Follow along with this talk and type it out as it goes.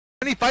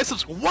25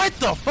 subs. What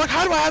the fuck?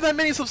 How do I have that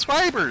many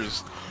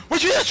subscribers?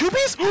 What, you got 2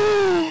 piece?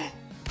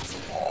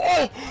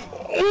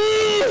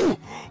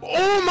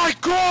 Oh my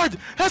god!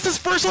 That's his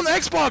first on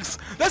Xbox!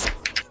 That's.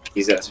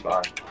 He's at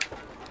spawn.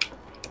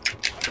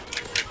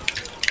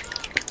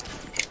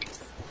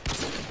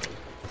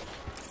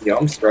 Yo,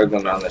 I'm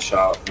struggling on the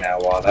shot now,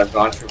 Walt. I've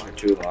gone for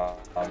too long.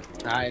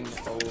 I know,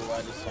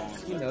 I just saw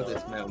him. You know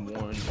this man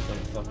warned some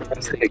fucking.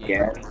 Press it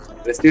again.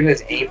 This dude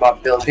has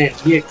aimbot built in.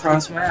 He hit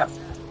cross map.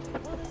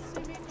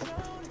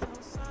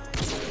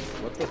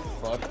 What the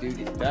fuck,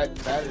 dude? That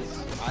is.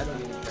 I don't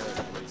even care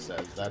what he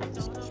says. That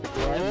is.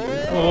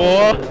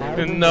 Oh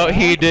no,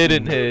 he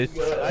didn't hit.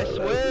 I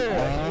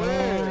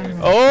swear.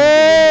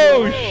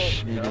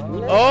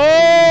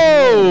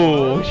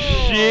 Oh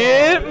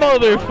shit,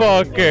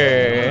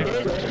 motherfucker!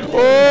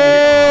 Oh.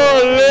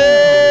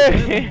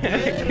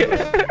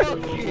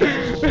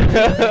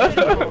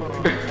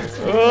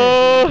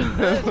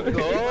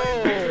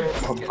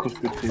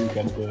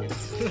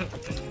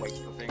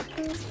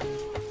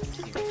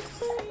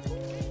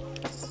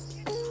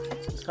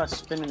 This guy's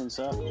spinning in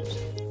circles.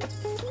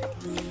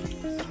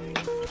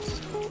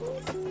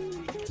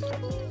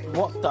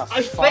 What the fuck?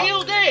 I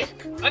failed it!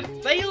 I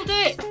failed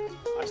it!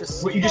 I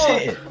just. What, you just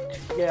hit it?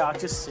 Yeah, I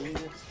just seen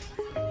it.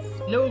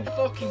 No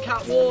fucking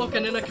catwalk,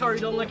 and then I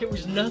carried on like it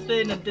was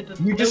nothing and did the.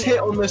 You just hit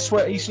on the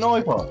sweaty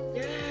sniper?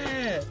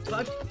 Yeah! But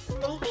I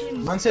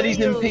fucking. Man said he's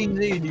in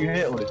PZ and you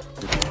hit on it.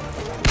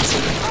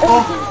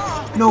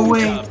 Oh! No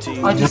way!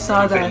 I just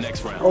saw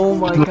that. Oh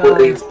my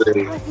god.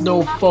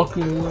 No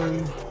fucking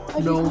way.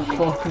 No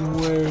fucking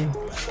way.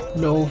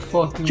 No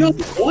fucking way. Yo,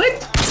 what?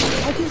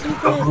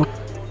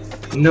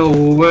 No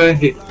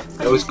way.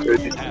 That was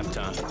crazy.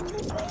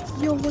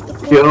 Yo, what the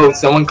fuck? Yo,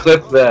 someone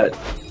clip that.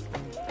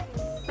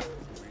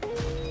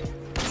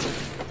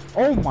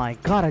 Oh my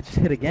god, I just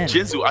hit again.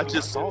 Jinsu, I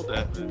just saw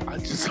that. I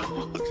just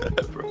saw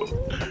that, bro.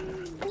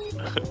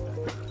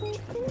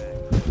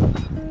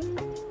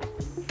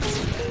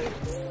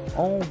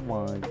 Oh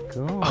my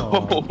god.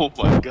 Oh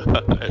my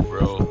god,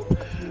 bro.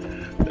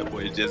 That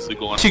boy Jinsu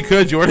going. She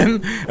could,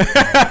 Jordan.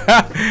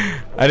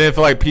 I didn't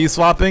feel like peace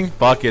swapping.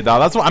 Fuck it,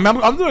 dog. That's what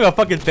I'm doing a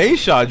fucking face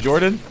shot,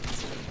 Jordan.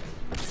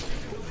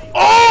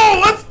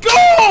 Oh, let's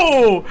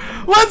go!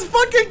 Let's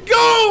fucking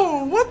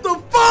go! What the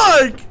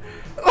fuck?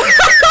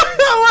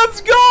 Let's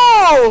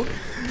go!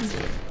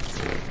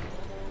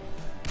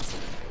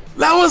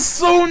 That was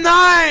so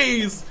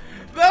nice!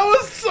 That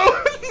was so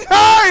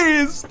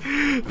nice!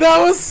 That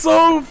was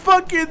so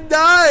fucking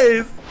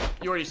nice!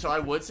 Yuri, so I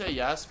would say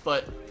yes,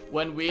 but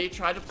when we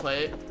try to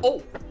play,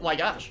 oh my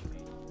gosh.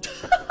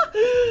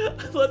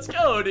 Let's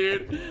go,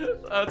 dude.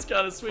 That's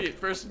kind of sweet.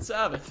 First and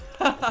Sabbath.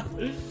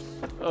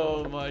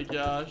 Oh my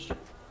gosh.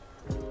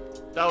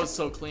 That was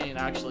so clean,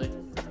 actually.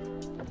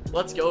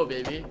 Let's go,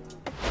 baby.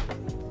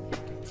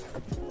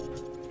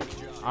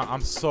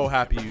 I'm so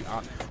happy.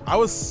 I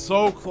was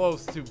so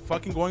close to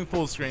fucking going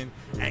full screen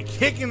and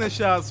kicking the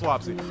shot at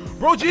Swapsy.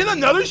 Bro, did you hit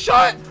another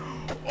shot?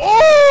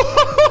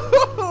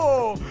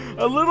 Oh!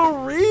 A little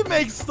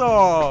remake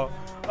star!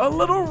 A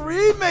little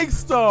remake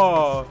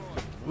star!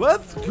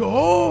 Let's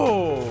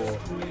go!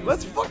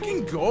 Let's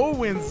fucking go,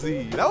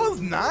 Winzy. That was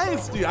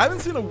nice, dude. I haven't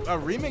seen a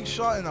remake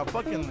shot in a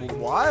fucking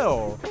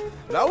while.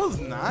 That was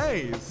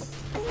nice.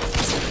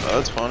 Oh,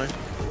 that's funny.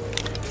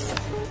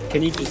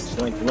 Can you just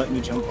like let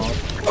me jump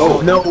off?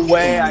 Oh no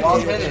way! I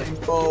hit it.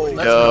 Oh,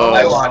 Yo,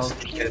 I watched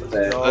him get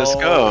that. let's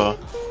go.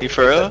 You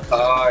for real?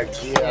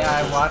 Yeah,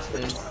 I watched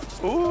this.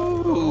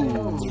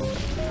 Ooh.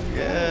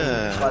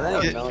 Yeah.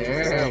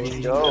 Let's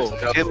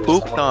go. Get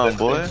pooped on,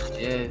 boy.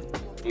 Yeah.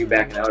 You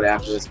backing out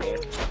after this game?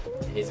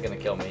 He's gonna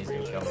kill me. He's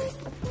gonna kill me.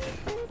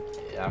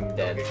 Yeah, I'm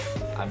dead.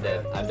 I'm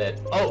dead. I'm dead.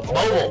 Oh,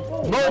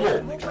 mobile!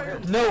 Mobile!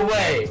 No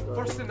way!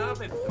 First and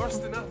Avid.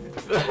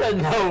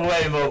 No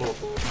way, mobile.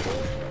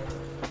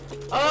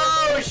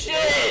 Oh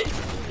shit!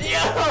 Yo!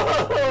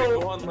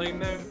 Go on lane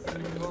now.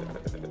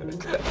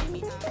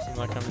 Seems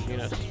like I'm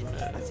genius.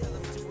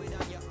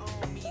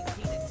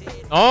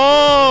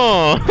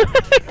 Oh!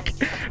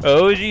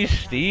 OG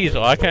Steez.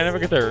 Why can't I never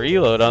get the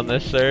reload on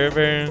this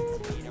server?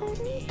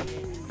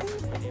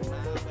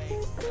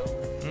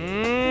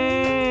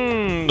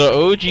 The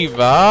OG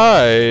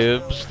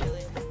vibes.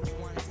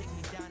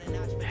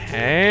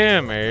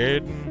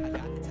 Hammered.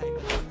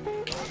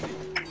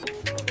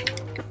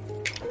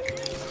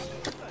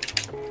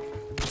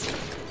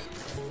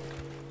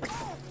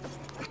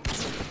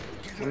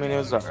 I mean, it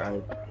was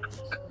alright.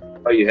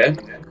 Oh, you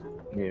hit?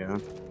 Yeah.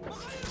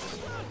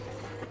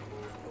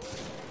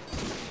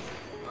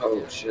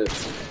 Oh shit.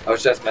 I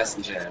was just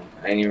messaging him.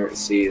 I didn't even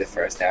see the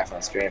first half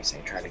on stream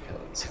saying try to kill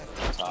us.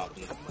 Top.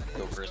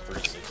 Go first,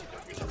 first.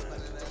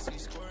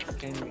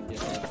 Get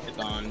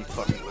on, you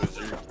fucking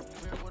loser.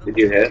 Did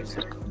you hit?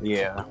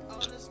 Yeah.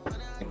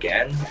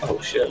 Again? Oh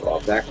shit, well,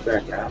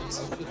 back-to-back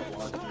rounds.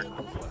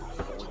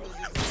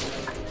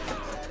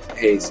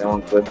 Hey,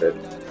 someone clip it.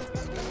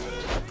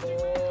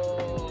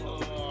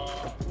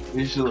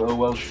 He's a little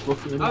Welsh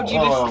fucking. How'd you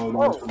Oh,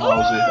 no,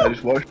 I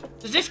just watched.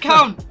 Does this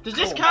count? Does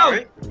this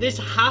count? This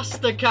has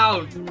to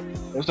count.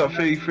 What's that,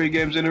 33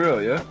 games in a row,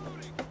 yeah?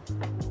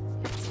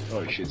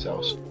 Oh, shit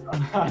house.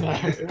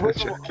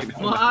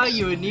 What are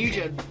you, a new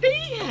gen?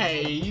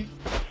 Behave!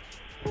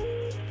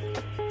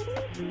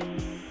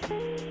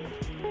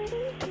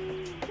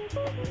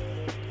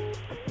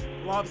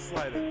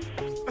 Lopsided.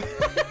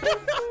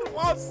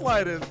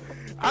 Lopsided.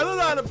 I don't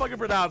know how to fucking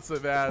pronounce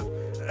it, man.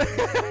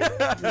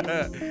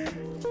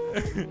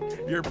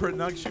 Your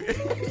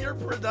pronunciation. Your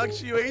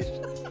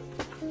pronunciation.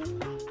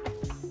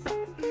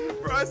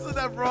 Bro, I said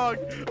that wrong.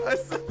 I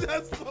said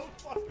that so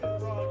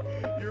fucking wrong.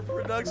 Your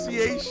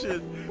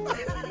pronunciation.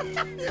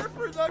 Your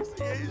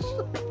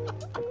pronunciation.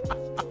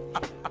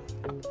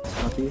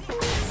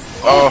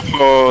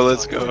 Oh,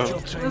 let's go.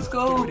 Let's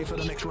go.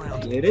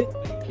 Get it?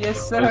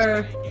 Yes,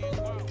 sir.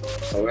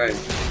 Alright.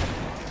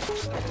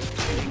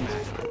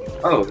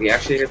 Oh, he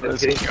actually hit the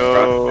Let's kitty.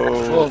 go.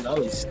 Oh, that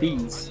was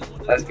Steve's.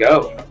 Let's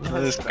go.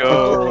 Let's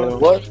go.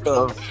 What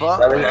the fuck?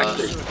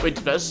 Wait,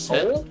 did Vez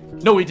hit?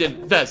 No, he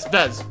didn't. Vez.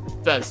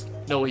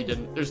 No, he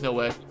didn't. There's no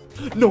way.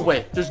 No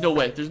way. There's no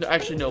way. There's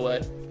actually no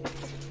way.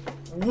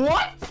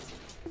 What?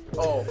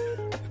 Oh.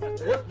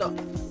 What the?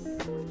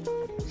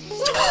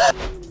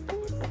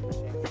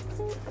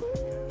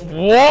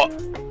 What?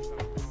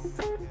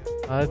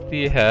 What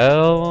the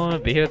hell?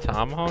 Did he hit a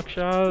tomahawk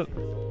shot?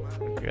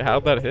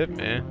 How'd that hit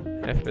me?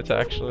 If it's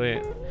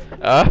actually...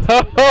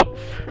 Oh!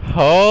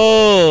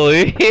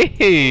 Holy!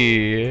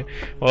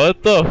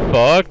 What the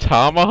fuck?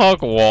 Tomahawk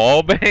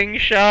wallbang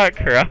shot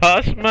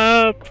cross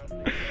map?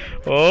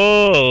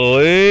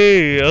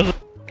 Holy!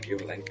 You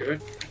like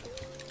good?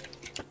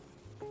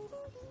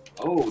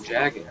 Oh,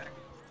 Jaggin.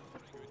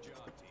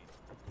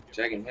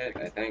 Jaggin hit,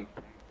 I think.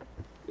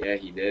 Yeah,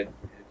 he did.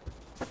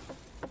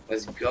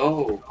 Let's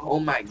go. Oh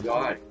my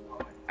god.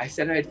 I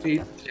said I'd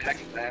face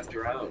Jaggin last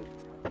round.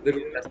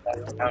 Literally last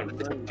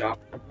round. Job.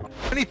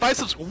 Many 5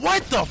 subs.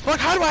 What the fuck?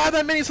 How do I have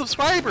that many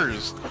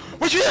subscribers?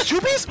 What, you got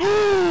Jupies?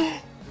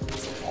 Oh!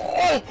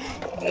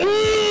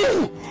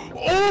 Oh!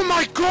 Oh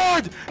my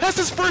god! That's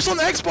his first on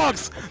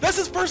Xbox! That's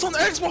his first on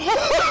Xbox!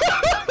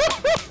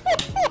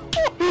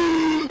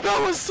 That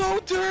was so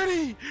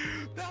dirty!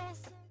 That was